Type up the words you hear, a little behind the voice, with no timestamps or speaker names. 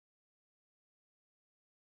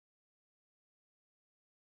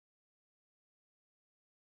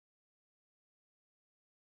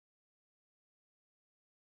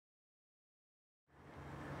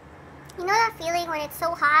You know that feeling when it's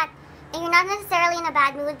so hot and you're not necessarily in a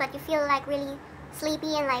bad mood, but you feel like really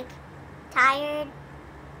sleepy and like tired?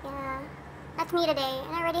 Yeah, that's me today,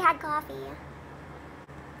 and I already had coffee.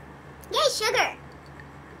 Yay, sugar!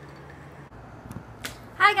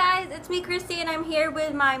 Hi guys, it's me Christy, and I'm here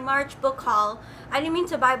with my March book haul. I didn't mean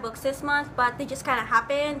to buy books this month, but they just kind of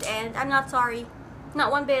happened, and I'm not sorry.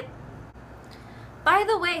 Not one bit. By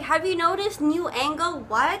the way, have you noticed new angle?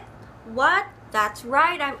 What? That's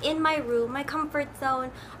right, I'm in my room, my comfort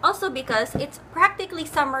zone. Also because it's practically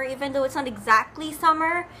summer, even though it's not exactly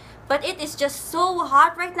summer. But it is just so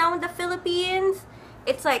hot right now in the Philippines.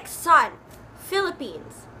 It's like sun,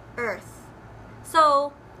 Philippines, Earth.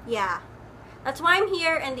 So, yeah. That's why I'm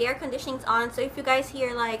here and the air conditioning's on. So if you guys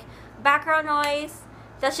hear like background noise,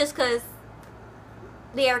 that's just because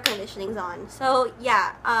the air conditioning's on. So,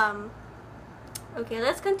 yeah. Okay,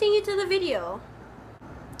 let's continue to the video.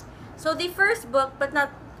 So the first book, but not,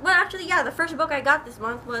 well actually yeah, the first book I got this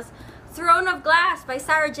month was Throne of Glass by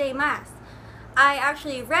Sarah J. Maas. I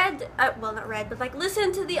actually read, well not read, but like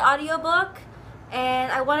listened to the audiobook,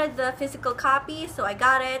 and I wanted the physical copy, so I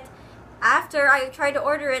got it. After I tried to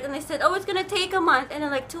order it and they said, oh, it's gonna take a month, and then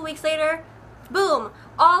like 2 weeks later, boom,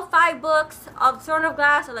 all 5 books of Throne of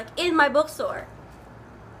Glass are like in my bookstore.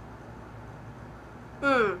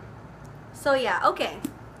 So yeah, okay.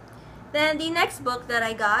 Then the next book that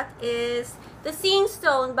I got is The Seeing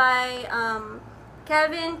Stone by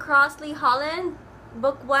Kevin Crossley Holland,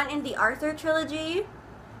 book 1 in the Arthur trilogy.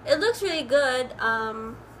 It looks really good.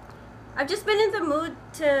 I've just been in the mood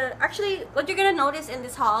to, actually what you're gonna notice in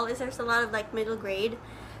this haul is there's a lot of like middle grade,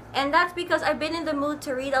 and that's because I've been in the mood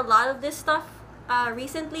to read a lot of this stuff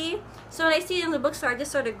recently. So when I see it in the bookstore, I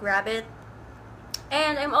just sort of grab it.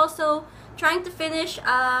 And I'm also trying to finish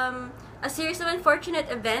A Series of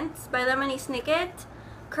Unfortunate Events by Lemony Snicket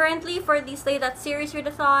currently for the Slay That Series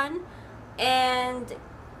readathon. And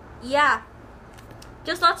yeah,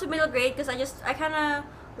 just lots of middle grade because I kind of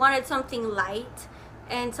wanted something light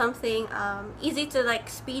and something easy to like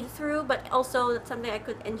speed through, but also something I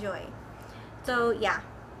could enjoy. So yeah,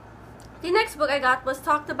 the next book I got was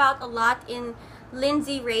talked about a lot in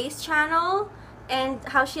Lindsay Ray's channel, and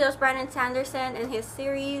how she loves Brandon Sanderson and his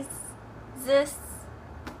series. Is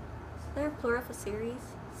there a plural for series?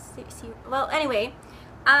 Well, anyway,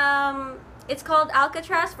 it's called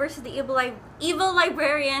Alcatraz versus the Evil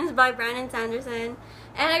Librarians by Brandon Sanderson,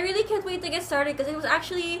 and I really can't wait to get started because it was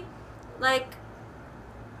actually like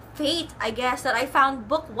fate, I guess, that I found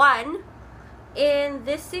book 1 in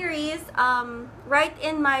this series right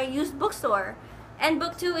in my used bookstore, and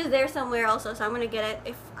book 2 is there somewhere also, so I'm gonna get it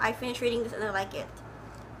if I finish reading this and I like it.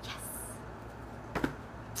 Yes.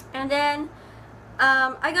 And then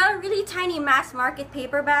I got a really tiny mass market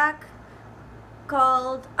paperback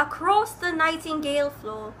called Across the Nightingale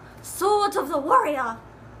Flow, Swords of the Warrior,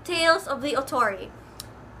 Tales of the Otori.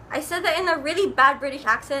 I said that in a really bad British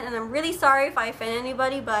accent, and I'm really sorry if I offend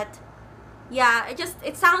anybody, but yeah,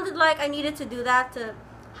 it sounded like I needed to do that to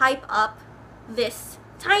hype up this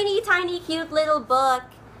tiny cute little book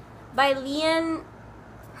by Lian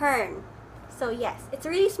Hearn. So yes, it's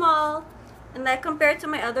really small, and like compared to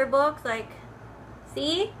my other books, like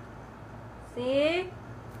see,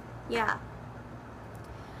 yeah.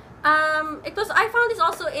 I found this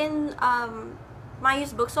also in my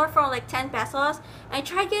used bookstore for like 10 pesos. I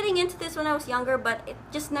tried getting into this when I was younger, but it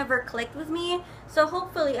just never clicked with me. So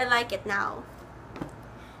hopefully I like it now.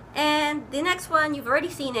 And the next one, you've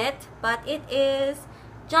already seen it, but it is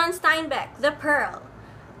John Steinbeck, The Pearl.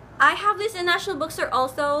 I have this in National Bookstore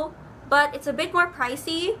also, but it's a bit more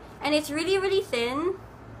pricey, and it's really thin.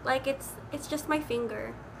 Like it's just my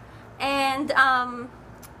finger. And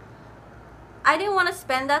I didn't want to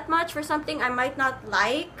spend that much for something I might not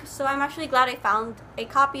like, so I'm actually glad I found a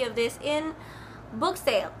copy of this in book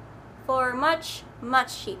sale for much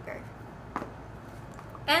cheaper.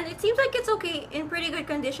 And it seems like it's okay, in pretty good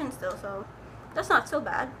condition still, so that's not so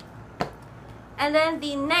bad. And then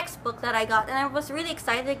the next book that I got, and I was really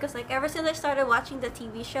excited because like ever since I started watching the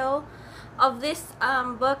TV show of this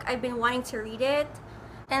book, I've been wanting to read it,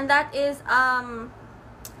 and that is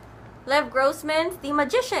Lev Grossman's The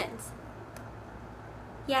Magicians.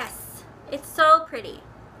 Yes, it's so pretty.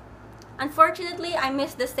 Unfortunately, I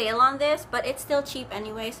missed the sale on this, but it's still cheap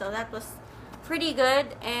anyway, so that was pretty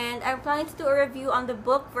good. And I'm planning to do a review on the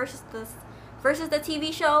book versus the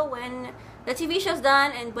TV show when the TV show's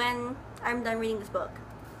done and when I'm done reading this book.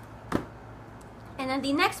 And then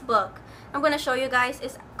the next book I'm going to show you guys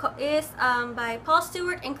is by Paul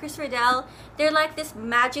Stewart and Chris Riddell. They're like this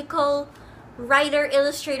magical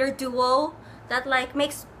writer-illustrator duo that like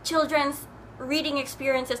makes children's reading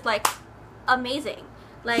experiences like amazing.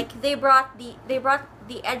 Like they brought the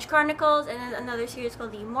Edge Chronicles, and then another series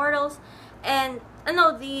called the Immortals, and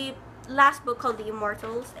no, the last book called the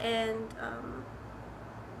Immortals, and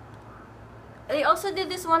they also did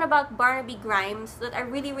this one about Barnaby Grimes that I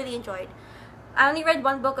really, really enjoyed. I only read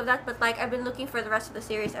one book of that, but like I've been looking for the rest of the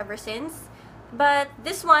series ever since. But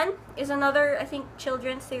this one is another, I think,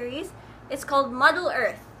 children's series. It's called Muddle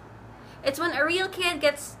Earth. It's when a real kid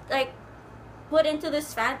gets like put into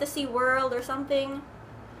this fantasy world or something,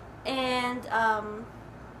 and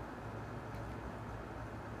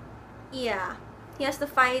yeah, he has to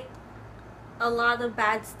fight a lot of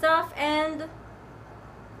bad stuff, and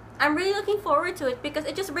I'm really looking forward to it because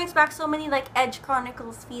it just brings back so many like Edge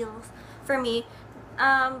Chronicles feels for me.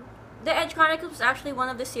 The Edge Chronicles was actually one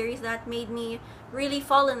of the series that made me really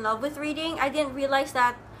fall in love with reading. I didn't realize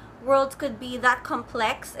that worlds could be that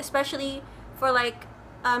complex, especially for like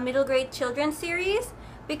a middle grade children's series,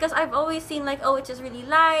 because I've always seen like, oh, it's just really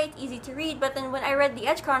light, easy to read, but then when I read the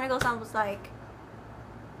Edge Chronicles, I was like,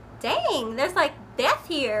 dang, there's like death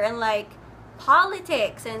here, and like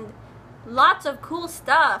politics, and lots of cool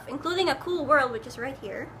stuff, including a cool world, which is right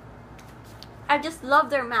here. I just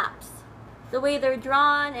love their maps, the way they're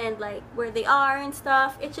drawn, and like where they are and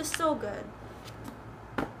stuff. It's just so good.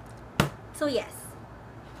 So yes.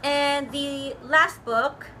 And the last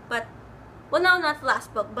book, but, well, no, not the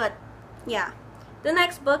last book, but yeah. The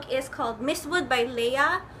next book is called Mistwood by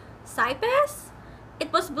Leah, Cypess.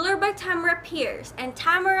 It was blurred by Tamara Pierce, and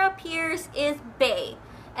Tamara Pierce is bae.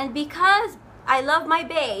 And because I love my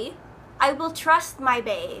bae, I will trust my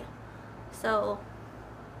bae. So,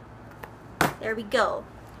 there we go.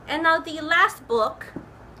 And now the last book,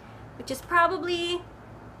 which is probably,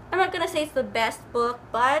 I'm not gonna say it's the best book,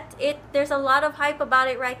 but there's a lot of hype about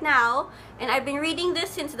it right now, and I've been reading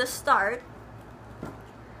this since the start.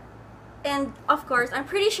 And of course, I'm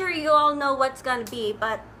pretty sure you all know what's gonna be,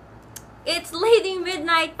 but it's Lady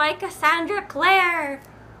Midnight by Cassandra Clare.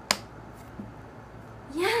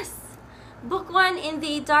 Yes, book 1 in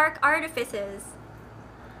the Dark Artifices.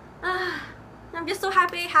 I'm just so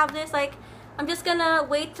happy I have this. Like, I'm just gonna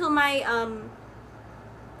wait till my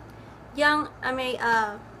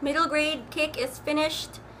middle grade kick is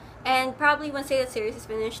finished, and probably once the series is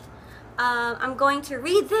finished, I'm going to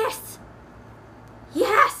read this.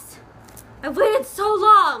 Yes! I've waited so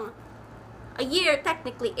long! A year,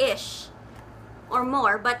 technically-ish. Or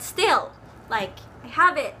more, but still, like, I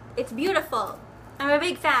have it. It's beautiful. I'm a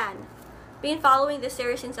big fan. Been following this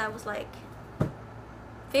series since I was like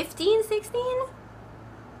 15, 16?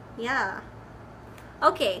 Yeah.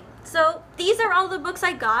 Okay, so these are all the books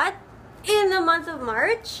I got in the month of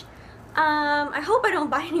March. I hope I don't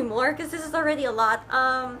buy any more because this is already a lot.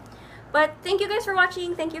 But thank you guys for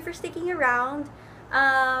watching. Thank you for sticking around.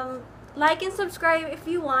 Like and subscribe if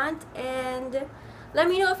you want, and let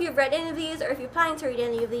me know if you've read any of these or if you're planning to read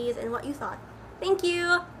any of these and what you thought. Thank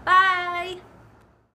you. Bye.